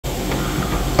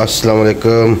अस्सलाम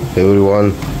वालेकुम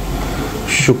एवरीवन।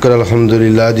 शुक्र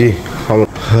अल्हम्दुलिल्लाह जी, हम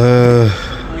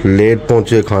लेट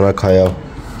पहुँचे, खाना खाया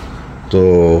तो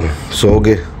सो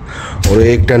गए। और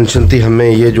एक टेंशन थी हमें,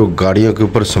 ये जो गाड़ियों के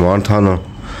ऊपर सामान था ना,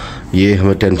 ये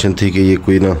हमें टेंशन थी कि ये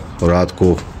कोई ना रात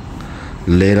को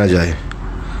ले ना जाए,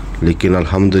 लेकिन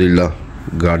अल्हम्दुलिल्लाह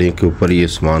गाड़ियों के ऊपर ये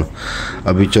सामान।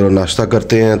 अभी चलो नाश्ता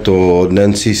करते हैं तो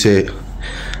नैन्सी से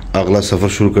अगला सफ़र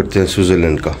शुरू करते हैं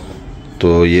स्विट्ज़रलैंड का। तो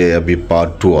ये अभी पार्ट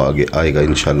 2 आगे आएगा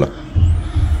इंशाल्लाह।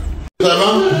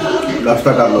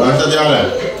 नाश्ता कर लो। नाश्ता तैयार है।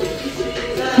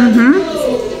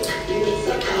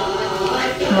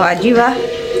 वाह जी वाह।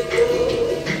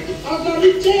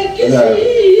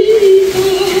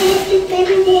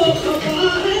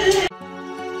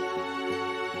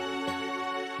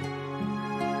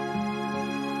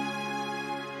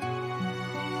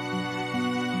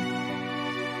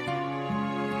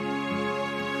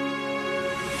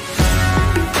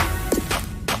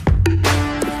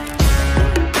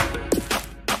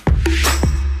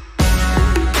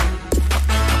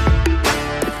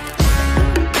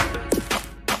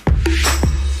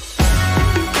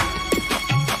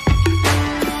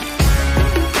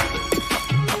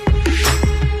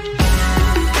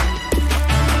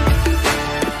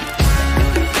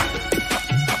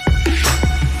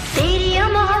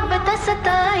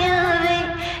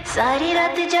 सारी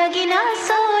रात जागी ना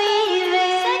सोई वे,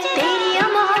 तेरी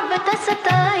मोहब्बत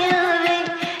सताया वे,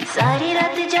 सारी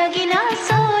रात जागी ना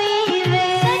सोई वे,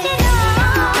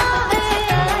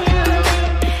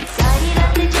 सारी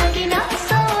रात जागी ना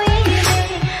सोई वे।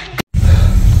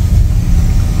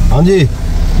 हाँ जी,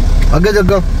 आगे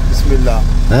जगह बिस्मिल्लाह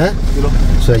है,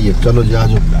 सही है। चलो जी, आ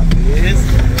जाओ।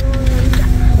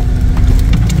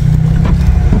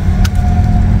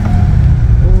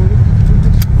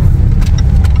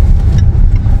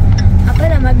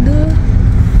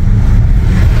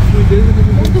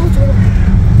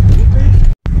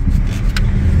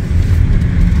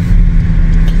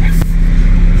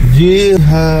 जी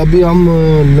हाँ, अभी हम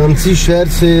नैन्सी शहर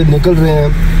से निकल रहे हैं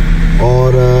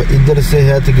और इधर से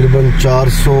है तकरीबन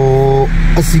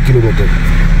 480 किलोमीटर।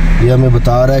 ये हमें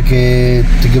बता रहा है कि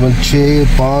तकरीबन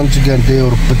 5 घंटे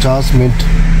और 50 मिनट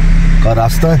का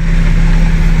रास्ता है।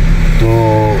 तो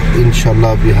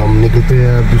इंशाल्लाह अभी हम निकलते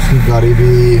हैं। दूसरी गाड़ी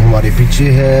भी हमारे पीछे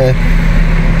है,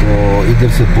 तो इधर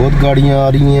से बहुत गाड़ियाँ आ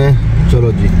रही हैं।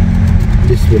 चलो जी,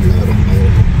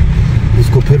 बिस्मिल्लाह।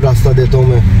 इसको फिर रास्ता देता हूँ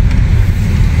मैं,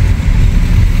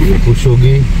 ये खुश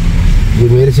होगी, ये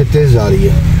मेरे से तेज़ जा रही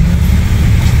है।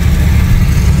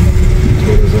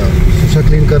 थोड़ा सा शीशा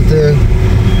क्लीन करते हैं,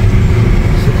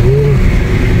 स्क्रीन।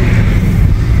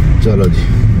 चलो जी,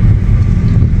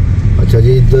 अच्छा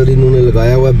जी, इधर इन्होंने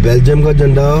लगाया हुआ है बेल्जियम का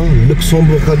झंडा,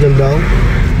 लुक्समबर्ग का झंडा,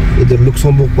 इधर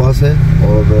लुक्समबर्ग पास है,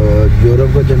 और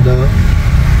यूरोप का झंडा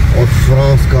और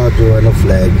फ्रांस का जो है ना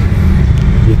फ्लैग।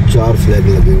 ये 4 फ्लैग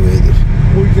लगे हुए हैं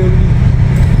इधर।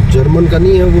 जर्मन का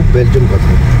नहीं है, वो बेल्जियम का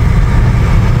था।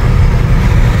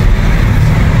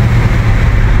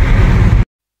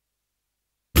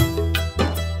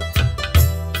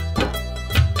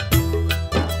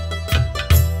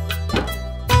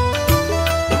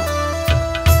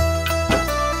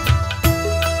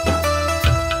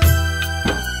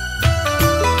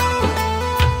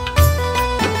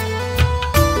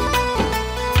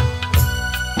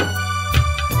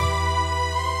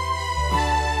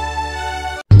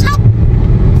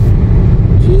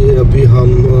 अभी हम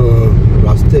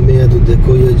रास्ते में हैं तो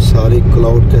देखो ये सारे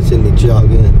क्लाउड कैसे नीचे आ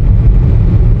गए हैं।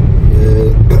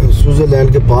 ये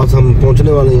स्विट्ज़रलैंड के पास हम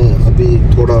पहुंचने वाले हैं, अभी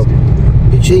थोड़ा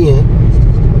पीछे ही हैं,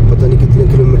 पता नहीं कितने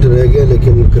किलोमीटर रह गए,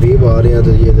 लेकिन करीब आ रहे हैं।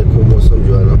 तो ये देखो मौसम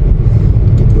जो है ना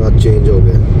कितना चेंज हो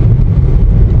गया,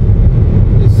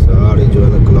 ये सारे जो है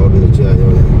ना क्लाउड नीचे आए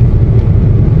हुए हैं।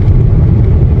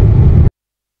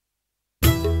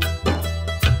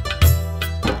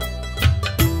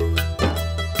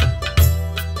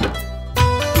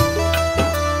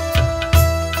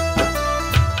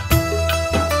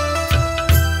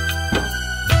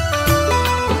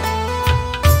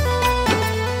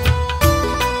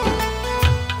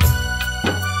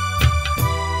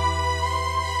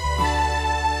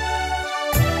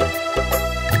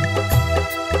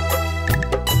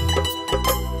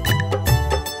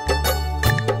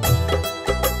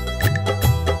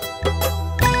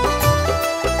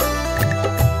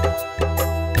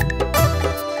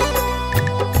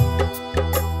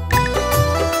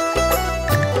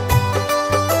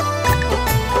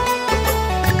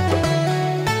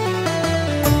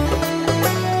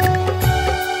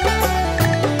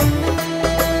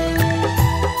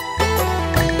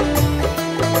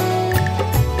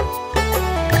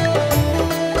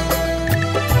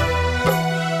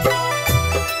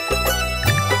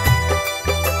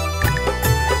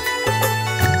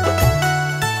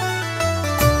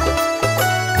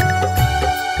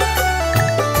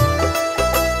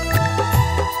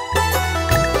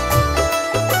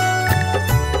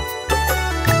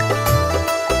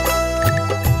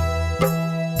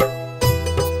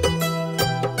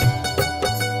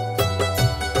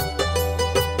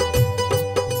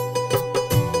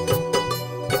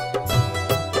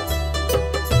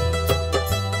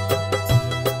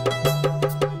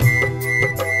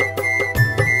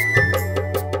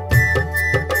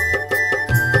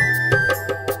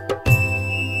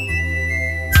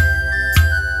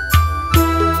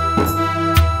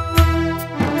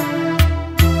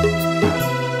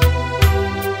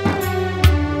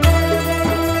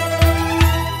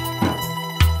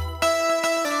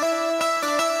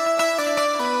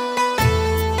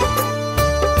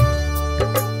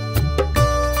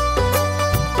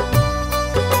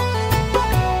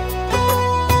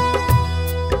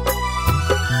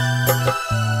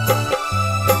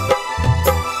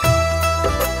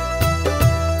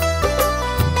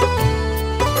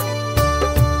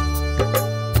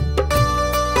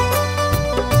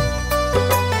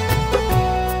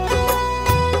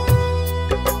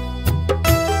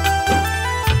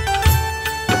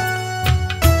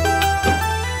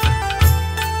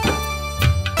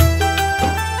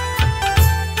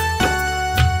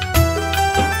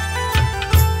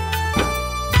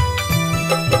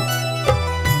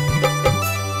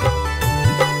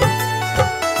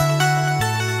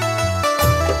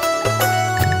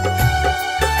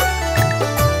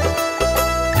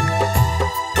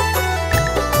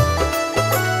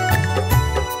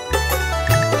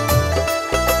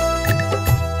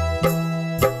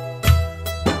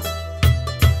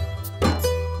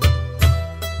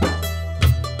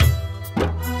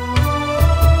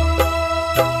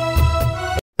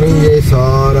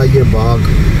 सारा ये बाग,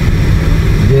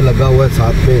 ये लगा हुआ है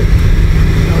साथ में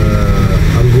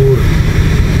अंगूर,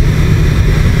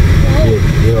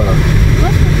 ये वाला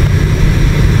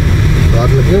साथ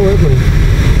लगे हुए हैं कोई।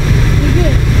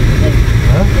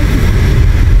 हाँ?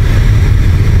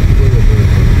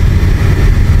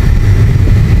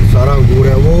 सारा अंगूर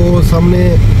है। वो सामने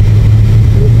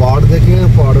वो पहाड़ देखे हैं,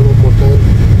 पहाड़ में मोटे,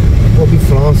 वो भी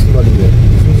फ्रांस वाली है,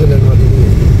 स्विट्जरलैंड वाली नहीं है।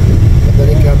 पता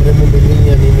नहीं कैमरे में मिल रही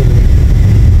है नहीं मिल रही।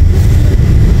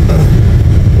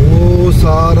 वो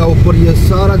सारा ऊपर ये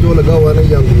सारा जो लगा हुआ है ना,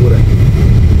 ये अंगूर है।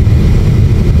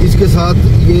 इसके साथ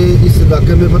ये इस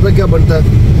इलाके में पता क्या बनता है,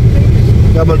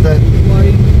 क्या बनता है?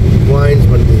 वाइन्स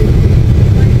बनती है।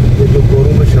 ये जो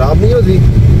गोरों में शराब नहीं होती,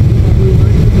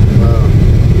 हाँ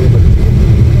ये बनती है।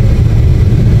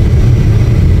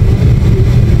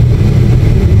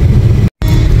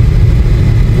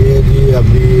 ये जी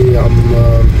अभी हम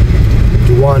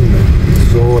जुआन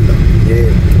जोन, ये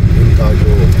इनका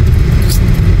जो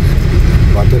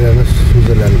वाटर है ना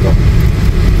स्विट्जरलैंड का,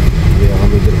 ये हम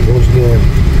इधर पहुंच गए हैं।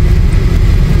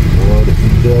 और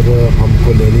इधर हमको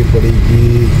लेनी पड़ेगी,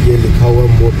 ये लिखा हुआ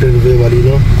मोटरवे वाली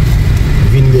ना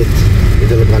विनियत,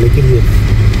 इधर लगाने के लिए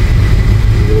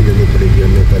वो लेनी पड़ेगी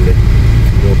हमें पहले,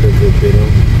 मोटरवे पे ना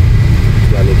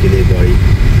जाने के लिए गाड़ी।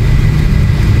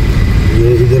 ये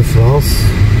इधर फ्रांस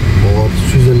और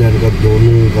स्विट्जरलैंड का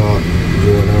दोनों का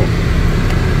जो है ना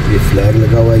ये फ्लैग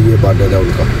लगा हुआ है, ये बॉर्डर है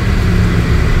उनका।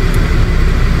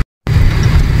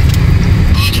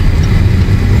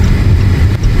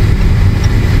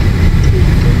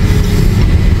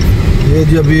 ये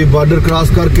जी अभी बॉर्डर क्रॉस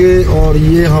करके, और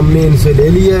ये हमने इनसे ले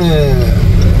लिया है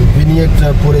विनियत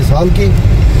पूरे साल की।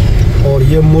 और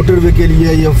ये मोटरवे के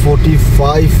लिए ये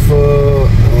 45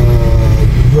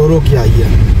 यूरो की आई है,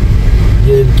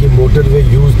 ये इनकी मोटरवे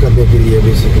यूज़ करने के लिए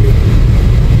बेसिकली।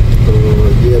 तो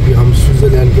ये अभी हम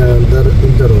स्विट्ज़रलैंड के अंदर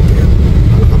इंटर हो गए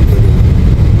अल्हम्दुलिल्लाह।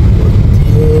 और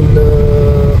 3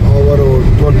 आवर और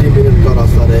 20 मिनट का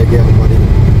रास्ता रह गया हमारी,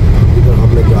 इधर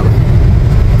हमने जाना है।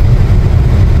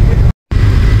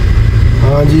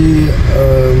 हाँ जी,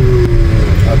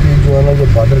 अभी जो है ना जो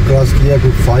बॉर्डर क्रॉस किया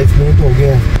कोई 5 मिनट हो गए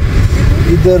हैं।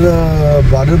 इधर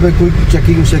बॉर्डर पे कोई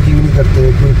चेकिंग नहीं करते,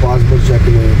 कोई पासपोर्ट चेक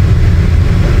नहीं,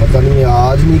 पता नहीं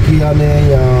आज नहीं किया ने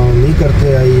या नहीं करते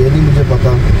हैं, ये नहीं मुझे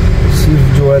पता। सिर्फ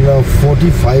जो है ना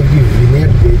 45 की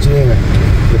विनियत बेचे हैं।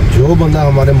 तो जो बंदा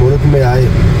हमारे मुल्क में आए,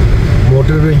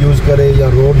 मोटरवे यूज़ करे या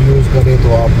रोड यूज़ करे, तो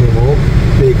आपने वो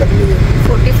पे करनी है।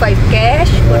 45 कैश,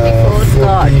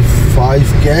 45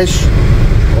 कैश,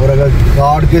 और अगर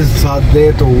कार्ड के साथ दे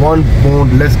तो 1 पाउंड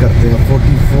लेस करते हैं,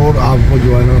 44 आपको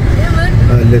जो है ना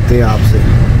लेते हैं आपसे।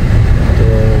 तो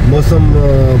मौसम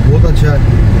बहुत अच्छा है।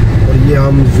 और ये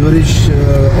हम ज़ूरिश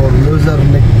और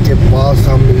लुज़र्न के पास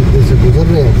हम इधर से गुजर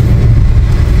रहे हैं।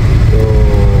 तो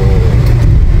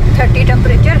 30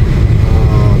 टेम्परेचर,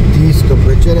 30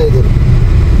 टेम्परेचर है इधर,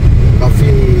 काफ़ी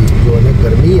जो है ना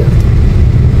गर्मी है।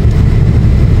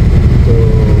 तो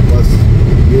बस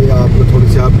ये आपको थोड़ी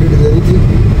सी अपडेट देनी थी।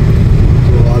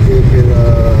 तो आगे फिर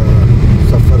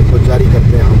सफ़र को जारी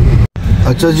करते हैं हम।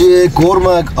 अच्छा जी, एक और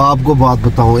मैं आपको बात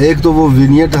बताऊं। एक तो वो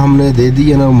विनियत हमने दे दी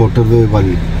है ना मोटरवे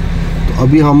वाली, तो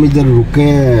अभी हम इधर रुके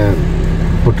हैं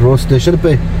पेट्रोल स्टेशन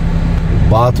पे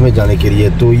बात में जाने के लिए।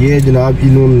 तो ये जनाब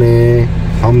इन्होंने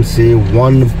हमसे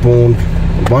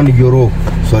 1 यूरो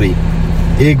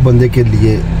एक बंदे के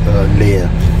लिए ले हैं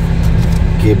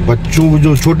कि बच्चों,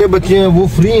 जो छोटे बच्चे हैं वो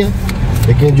फ्री हैं,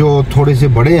 लेकिन जो थोड़े से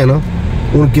बड़े हैं ना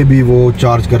उनके भी वो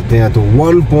चार्ज करते हैं। तो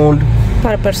 1 पाउंड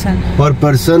पर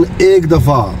पर्सन एक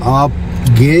दफ़ा आप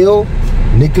गए हो,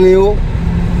 निकले हो,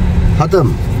 ख़त्म।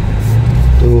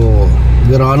 तो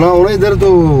अगर आना हो ना इधर, तो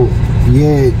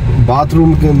ये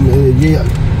बाथरूम के, ये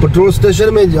पेट्रोल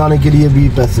स्टेशन में जाने के लिए भी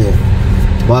पैसे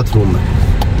हैं बाथरूम में।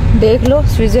 देख लो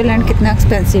स्विट्जरलैंड कितना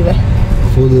एक्सपेंसिव है,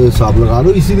 खुद हिसाब लगा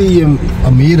लो। इसीलिए ये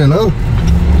अमीर है ना,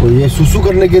 तो ये सुसु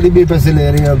करने के लिए भी पैसे ले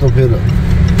रहे हैं। तो फिर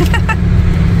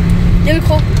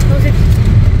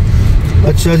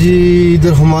अच्छा जी,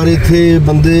 इधर हमारे थे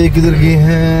बंदे, किधर गए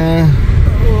हैं?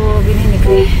 वो अभी नहीं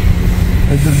निकले,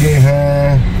 इधर गए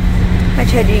हैं।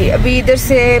 अच्छा जी, अभी इधर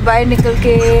से बाहर निकल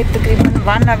के तकरीबन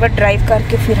 1 आवर ड्राइव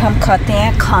करके फिर हम खाते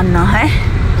हैं खाना है।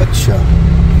 अच्छा,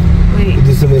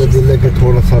 इधर से मेरा दिल है कि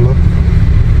थोड़ा सा ना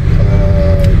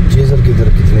चीज़र किधर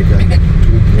कितने का है?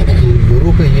 2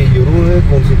 यूरो का। ये यूरो है,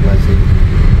 कौन सी प्राइस है?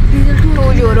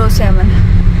 2 यूरो 7।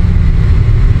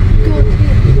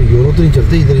 इधर यूरो तो नहीं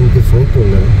चलते, इधर इनके फ्रंट तो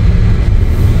है।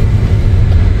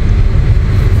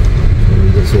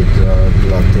 इधर से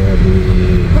चलाते हैं अभी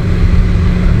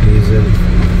डीजल।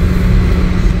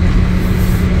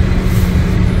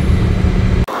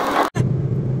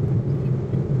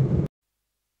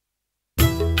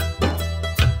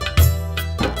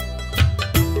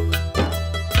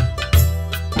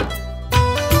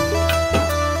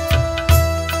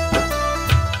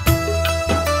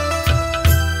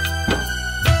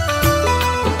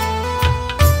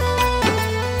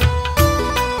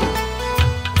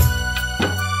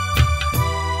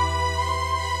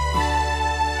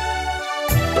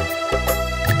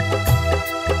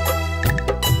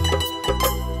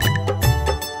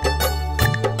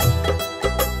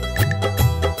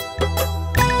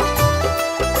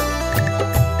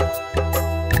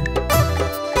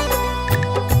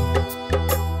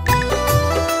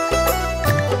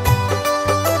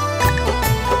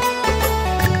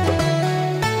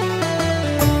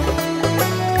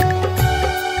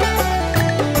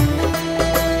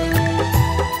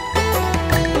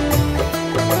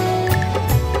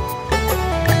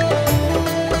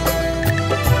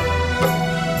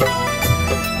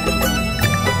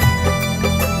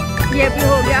 ये भी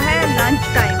हो गया है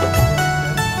लंच टाइम।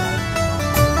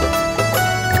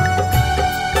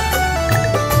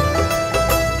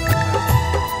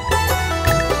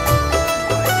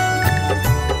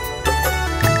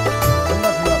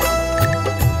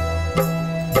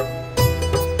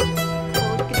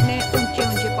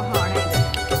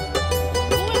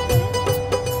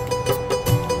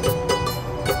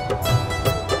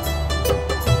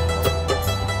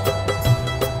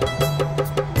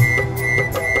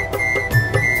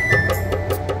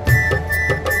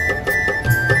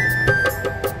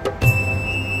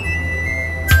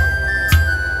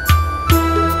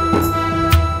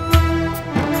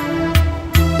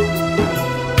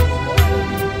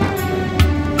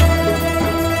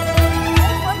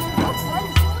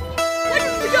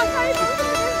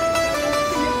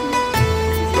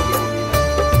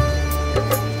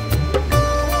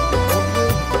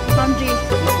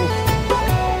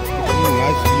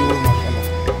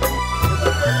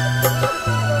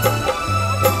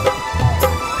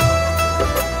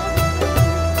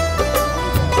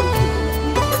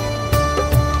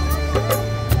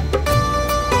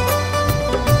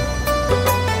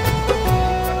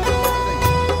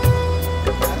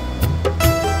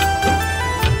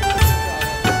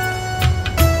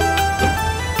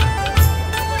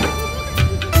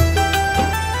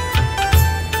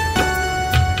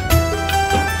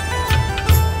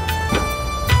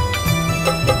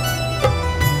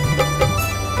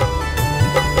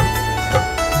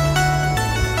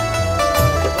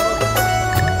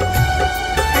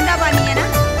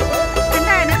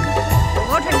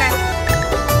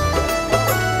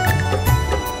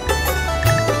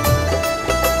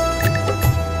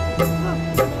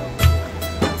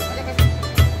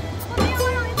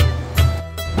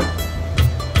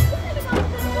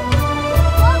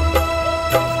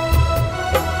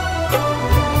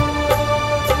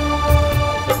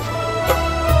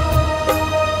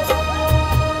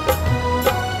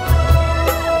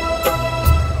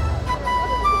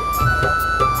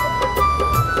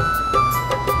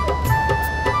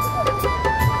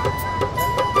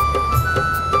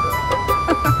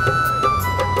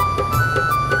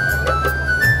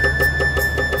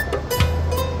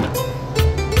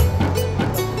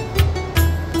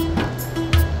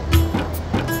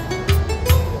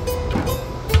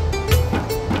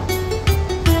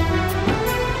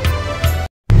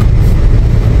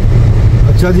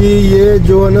 अच्छा जी, ये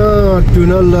जो है ना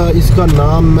टनल, इसका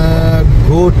नाम है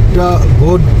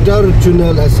घोटर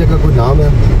टनल, ऐसे का कोई नाम है।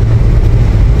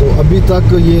 तो अभी तक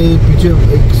ये पीछे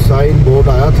एक साइन बोर्ड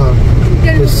आया था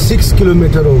कि 6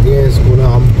 किलोमीटर हो गए हैं इसको ना,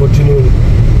 हम कंटिन्यू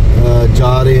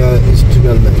जा रहे हैं इस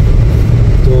टनल में।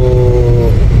 तो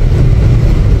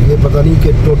ये पता नहीं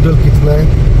कि टोटल कितना है,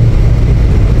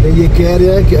 ये कह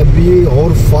रहा है कि अभी और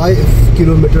 5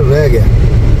 किलोमीटर रह गया,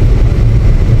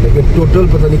 लेकिन टोटल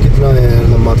पता नहीं कितना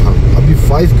लंबा था। अभी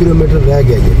 5 किलोमीटर रह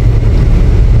गया ये।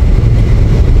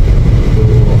 तो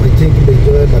आई थिंक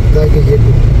जो है लगता है कि ये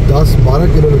 10-12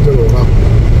 किलोमीटर होगा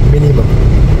मिनिमम।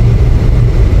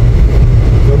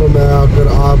 चलो, मैं अगर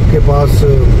आपके पास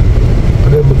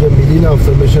अगर मुझे मिली ना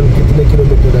इंफॉर्मेशन कितने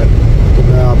किलोमीटर है तो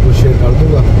मैं आपको शेयर कर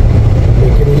दूंगा।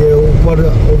 लेकिन ये ऊपर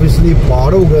ओबियसली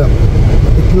पहाड़ हो गया,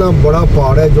 इतना बड़ा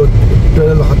पहाड़ है जो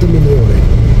टनल ख़त्म ही नहीं हो रहे।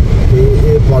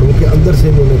 ये पहाड़ों के अंदर से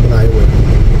इन्होंने बनाए हुए हैं।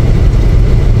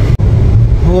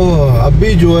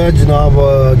 अभी जो है जनाब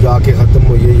जाके ख़त्म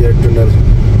हुई है ये टनल।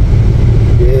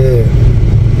 ये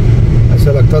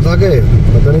ऐसा लगता था कि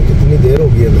पता नहीं कितनी देर हो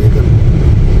गई है इधर।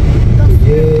 तो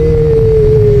ये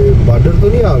बॉर्डर तो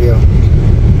नहीं आ गया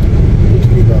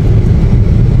इटली का,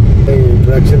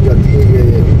 डायरेक्शन जाती है, ये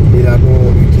मिलानो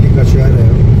इटली का शहर है,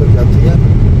 उधर जाती है।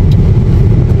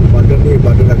 बॉर्डर नहीं,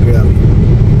 बॉर्डर आगे आ गई।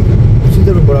 उसी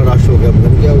तरह बड़ा रश हो गया, पता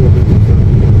नहीं क्या हुआ।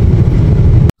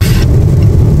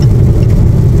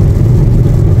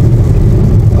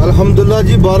 अल्हम्दुलिल्लाह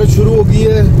जी, बारिश शुरू हो गई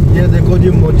है। ये देखो जी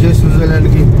मोजे स्विट्जरलैंड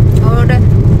की, और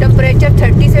टेम्परेचर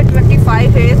 30 से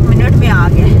 25 है, 1 मिनट में आ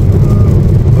गया।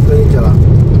 पता नहीं चला।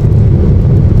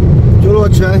 चलो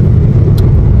अच्छा है,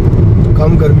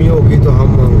 कम गर्मी होगी तो हम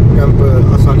कैंप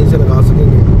आसानी से लगा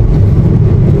सकेंगे,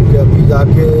 क्योंकि अभी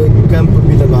जाके कैंप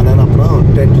भी लगाना है ना,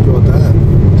 अपना टेंट जो होता है।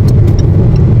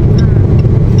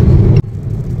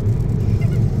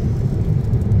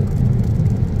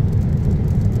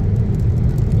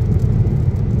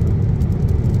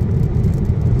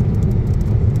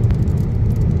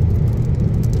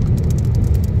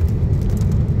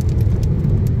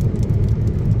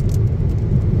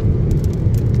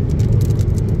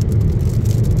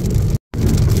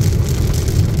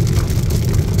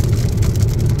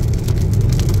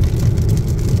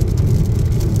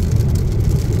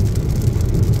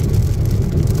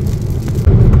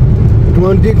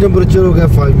 20 टेम्परेचर हो गया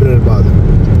 5 मिनट बाद।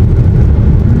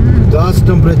 10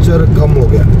 टेम्परेचर कम हो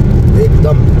गया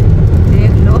एकदम।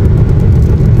 देख लो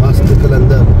मस्त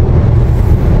कलंदर।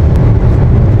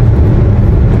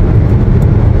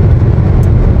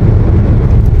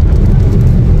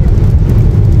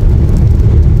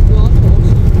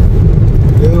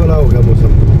 ये वाला हो गया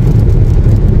मौसम।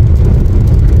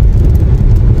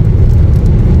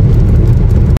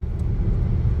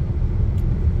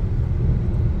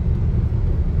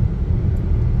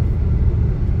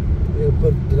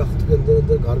 ऊपर दरख्त के अंदर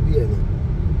अंदर घर भी है नहीं।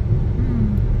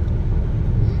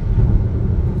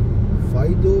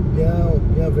 Faido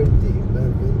bien venti,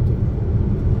 ben vento।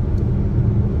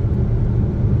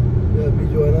 ये अभी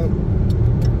जो है ना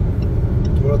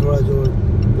थोड़ा थोड़ा जो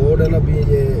बोर्ड है ना, अभी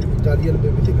ये इटालियन पे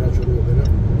भी लिखना शुरू हो गया ना।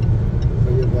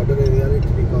 ये बॉर्डर एरिया नहीं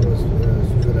लिखा हुआ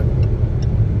स्विट्जरलैंड का।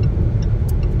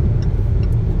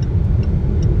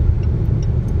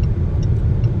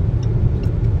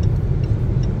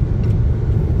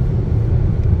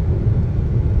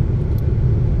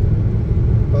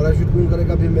 पैराशूट कौन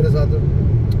करेगा फिर मेरे साथ?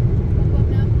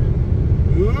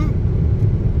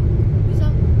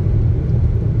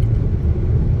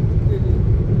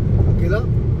 अकेला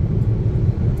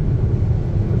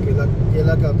अकेला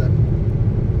अकेला क्या होता है?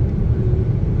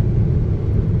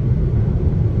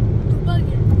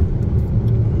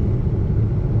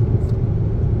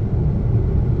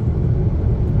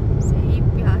 सही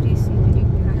प्यारी सीनरी,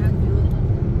 प्यारा व्यू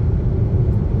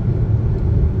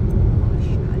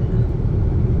माशाल्लाह।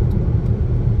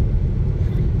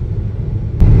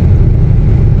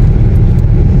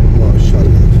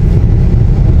 माशाल्लाह।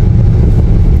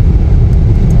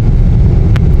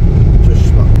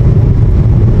 चश्मा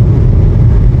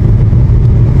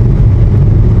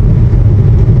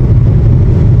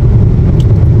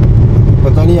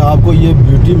पता नहीं आपको ये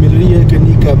ब्यूटी मिल रही है कि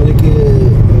नहीं कैमरे के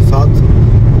साथ,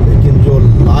 लेकिन जो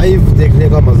लाइव देखने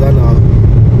का मजा ना,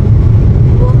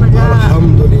 वो मजा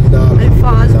अल्हम्दुलिल्लाह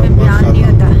अल्फाज में बयान नहीं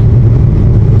होता।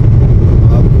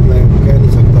 आपको मैं कह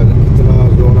नहीं सकता कि कितना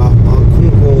जो ना आँखों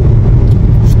को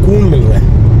सुकून मिल रहा है।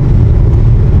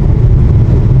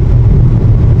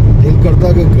 दिल करता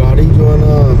है कि गाड़ी जो है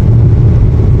ना,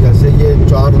 जैसे ये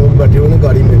 4 लोग बैठे हुए ना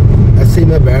गाड़ी में, ऐसे ही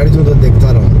मैं बैठ जाऊँ तो देखता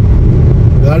रहूँ,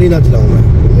 गाड़ी ना चलाऊँ मैं।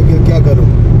 लेकिन क्या करूँ,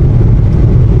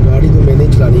 गाड़ी तो मैंने ही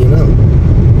चलानी है ना,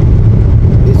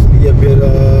 इसलिए फिर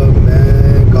मैं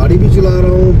गाड़ी भी चला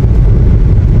रहा हूँ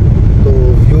तो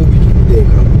व्यू भी देख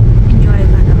रहा हूँ। एंजॉय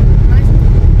करना।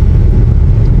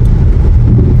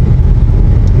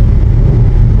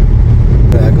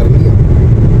 करनी है।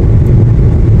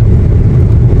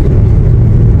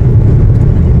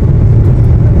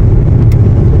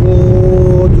 वो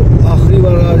जो आखिरी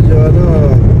वाला जो है ना,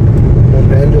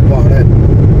 माउंटेन जो पहाड़ है,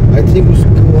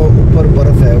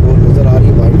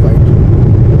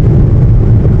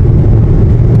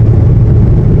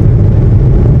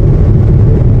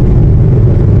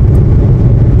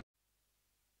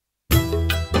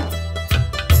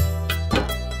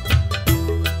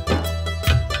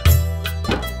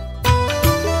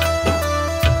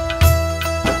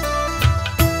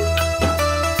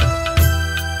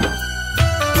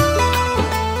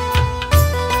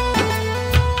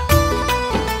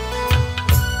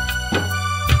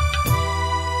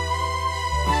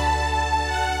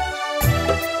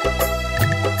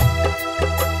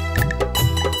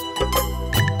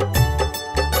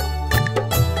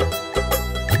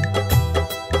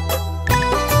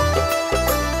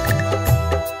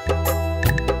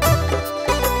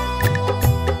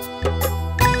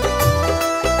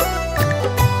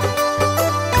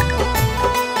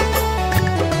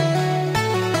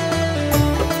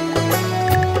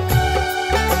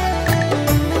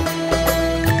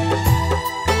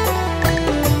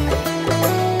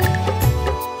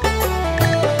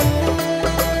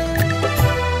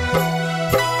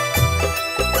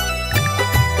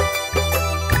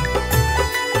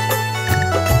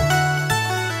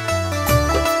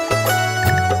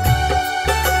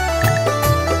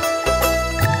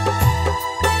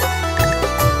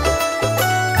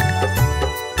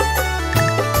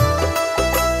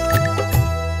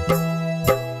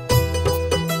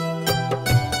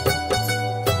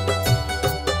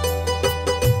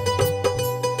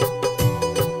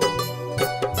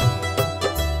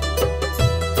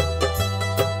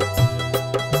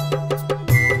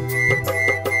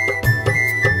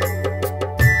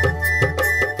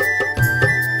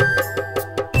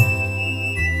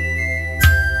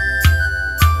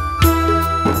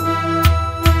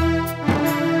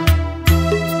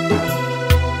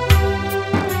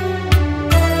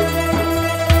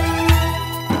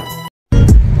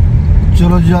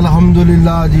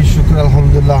 अल्हम्दुलिल्लाह जी, शुक्र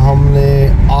अल्हम्दुलिल्लाह। हमने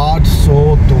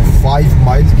 805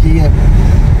 माइल की है,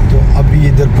 तो अभी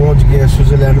इधर पहुंच गए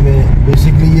स्विट्ज़रलैंड में।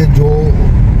 बेसिकली ये जो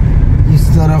इस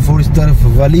तरफ और इस तरफ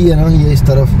वैली है ना, ये इस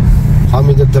तरफ, हम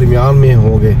इधर दरमियान में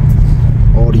हो गए।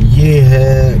 और ये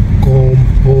है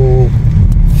कोम्पो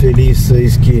फेलिस,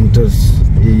 इसकी इंटर्स,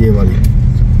 ये वाली।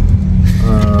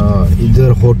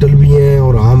 इधर होटल भी हैं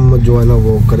और हम जो है ना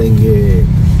वो करेंगे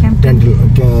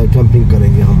कैंपिंग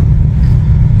करेंगे हम।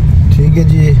 ठीक है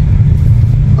जी,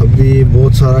 अभी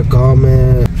बहुत सारा काम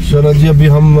है। चलो जी, अभी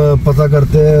हम पता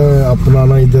करते हैं अपना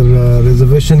ना इधर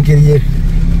रिजर्वेशन के लिए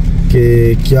कि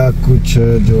क्या कुछ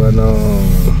जो है ना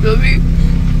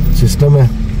सिस्टम है,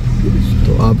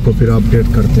 तो आपको फिर अपडेट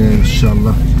करते हैं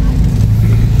इंशाल्लाह।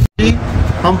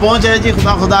 हम पहुंच गए जी,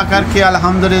 खुदा करके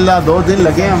अल्हम्दुलिल्लाह। 2 दिन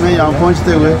लगे हमें यहाँ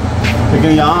पहुंचते हुए,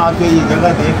 लेकिन यहाँ आके ये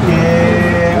जगह देख के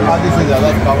आधे से ज़्यादा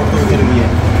थकावट तो उतर गई है।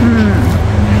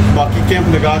 बाकी कैंप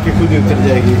लगा के खुद ही उतर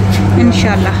जाएगी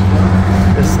इंशाल्लाह।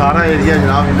 ये सारा एरिया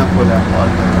जनाब इन्हें खोला है।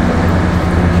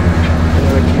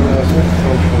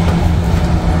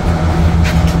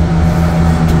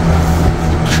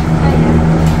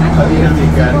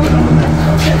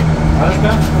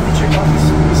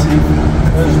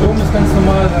 Strom ist ganz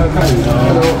normal kalt.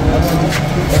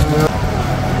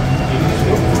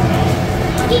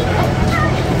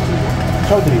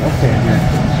 Chaudhary okay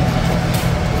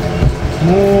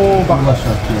Bangla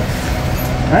shirt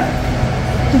है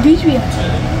तो बीच भी है।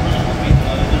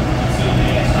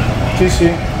 शीशे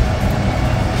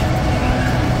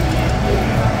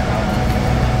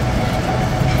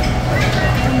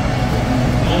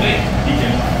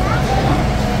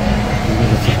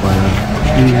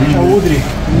चौधरी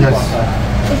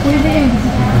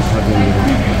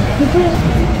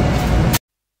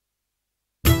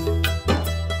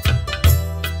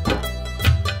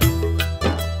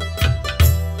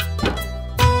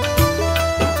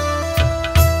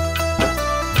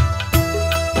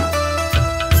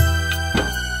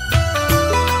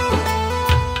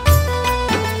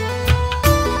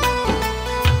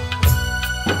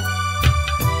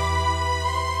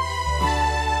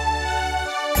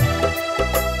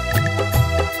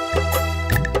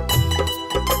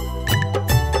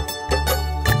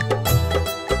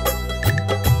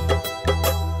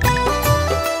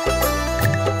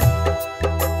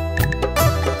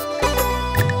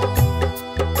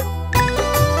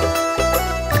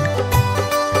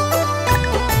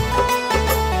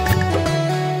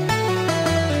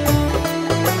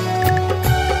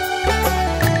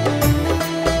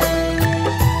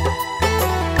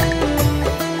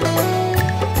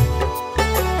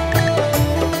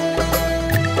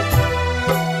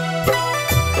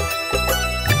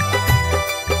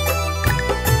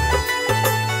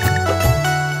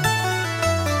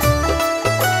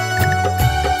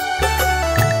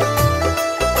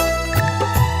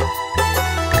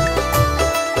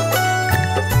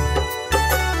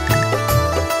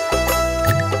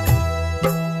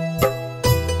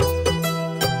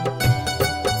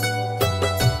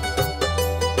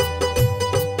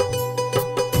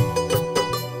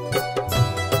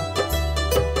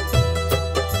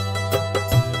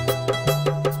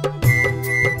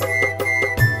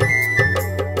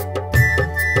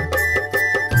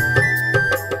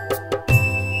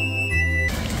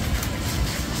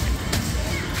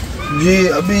जी,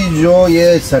 अभी जो ये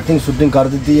सेटिंग शूटिंग कर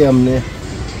दी है हमने,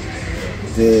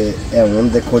 ते हम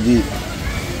देखो जी,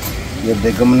 ये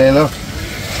बेगम ने ना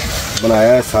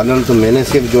बनाया है सालन, तो मैंने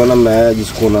सिर्फ जो है ना मैं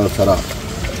जिसको ना सारा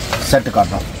सेट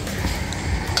करता हूँ।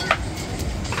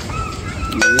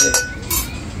 ये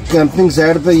कैंपिंग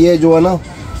साइड पे ये जो है ना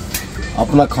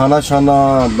अपना खाना शाना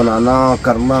बनाना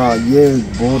करना, ये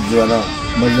बहुत जो है ना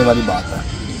मज़े वाली बात है।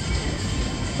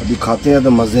 अभी खाते हैं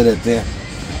तो मज़े लेते हैं।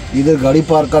 इधर गाड़ी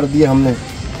पार्क कर दी है हमने,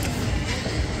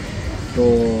 तो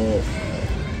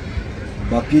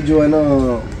बाकी जो है ना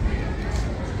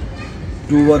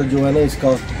टूर जो है ना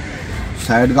इसका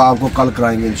साइड का आपको कल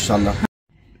कराएंगे इंशाल्लाह।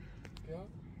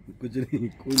 कुछ नहीं,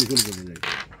 कोई निकल कर जाएगा।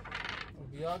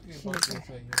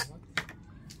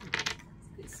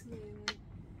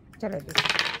 चलो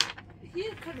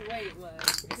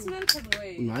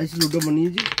नाइस लूडो बनी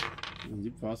है जी,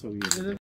 पास हो गई।